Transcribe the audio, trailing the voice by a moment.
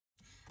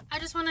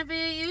just want to be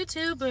a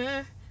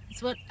YouTuber.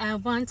 It's what I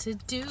want to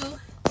do.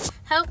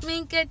 Help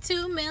me get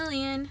 2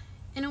 million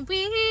in a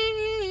week.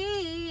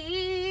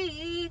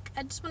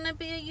 I just want to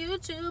be a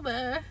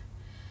YouTuber.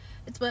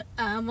 It's what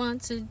I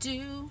want to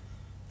do.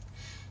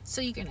 So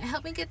you're gonna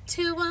help me get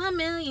to 1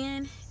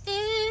 million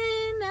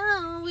in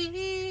a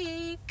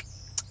week,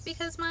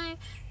 because my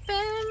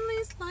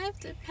family's life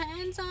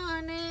depends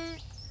on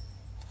it.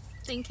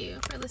 Thank you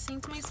for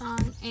listening to my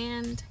song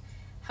and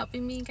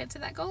helping me get to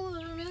that goal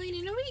of 1 million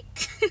in a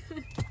week.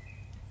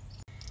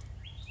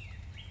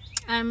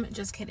 I'm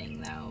just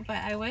kidding though, but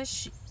I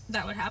wish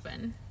that would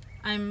happen.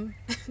 I'm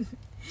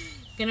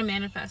gonna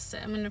manifest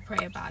it. I'm gonna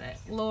pray about it.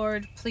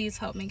 Lord, please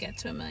help me get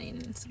to 1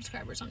 million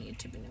subscribers on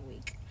YouTube in a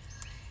week.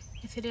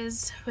 If it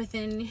is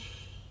within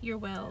your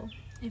will,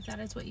 if that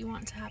is what you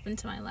want to happen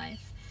to my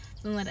life,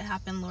 then let it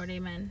happen, Lord.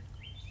 Amen.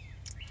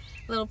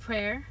 A little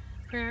prayer.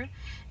 And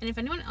if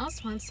anyone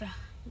else wants to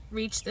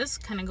reach this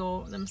kind of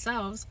goal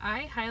themselves,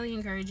 I highly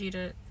encourage you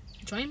to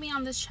join me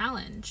on this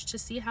challenge to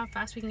see how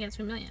fast we can get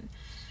to 1 million.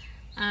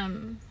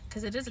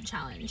 Because it is a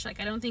challenge. Like,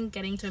 I don't think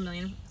getting to 1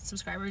 million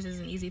subscribers is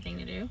an easy thing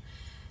to do.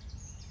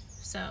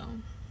 So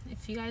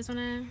if you guys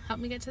want to help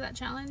me get to that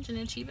challenge and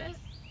achieve it,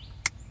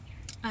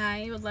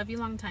 I would love you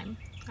long time.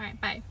 Alright,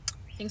 bye.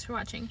 Thanks for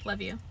watching.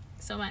 Love you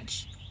so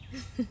much.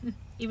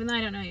 Even though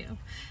I don't know you,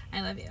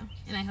 I love you.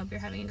 And I hope you're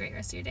having a great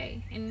rest of your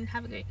day. And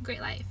have a great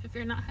life. If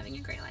you're not having a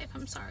great life,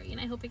 I'm sorry. And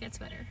I hope it gets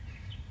better.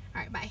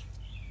 Alright, bye.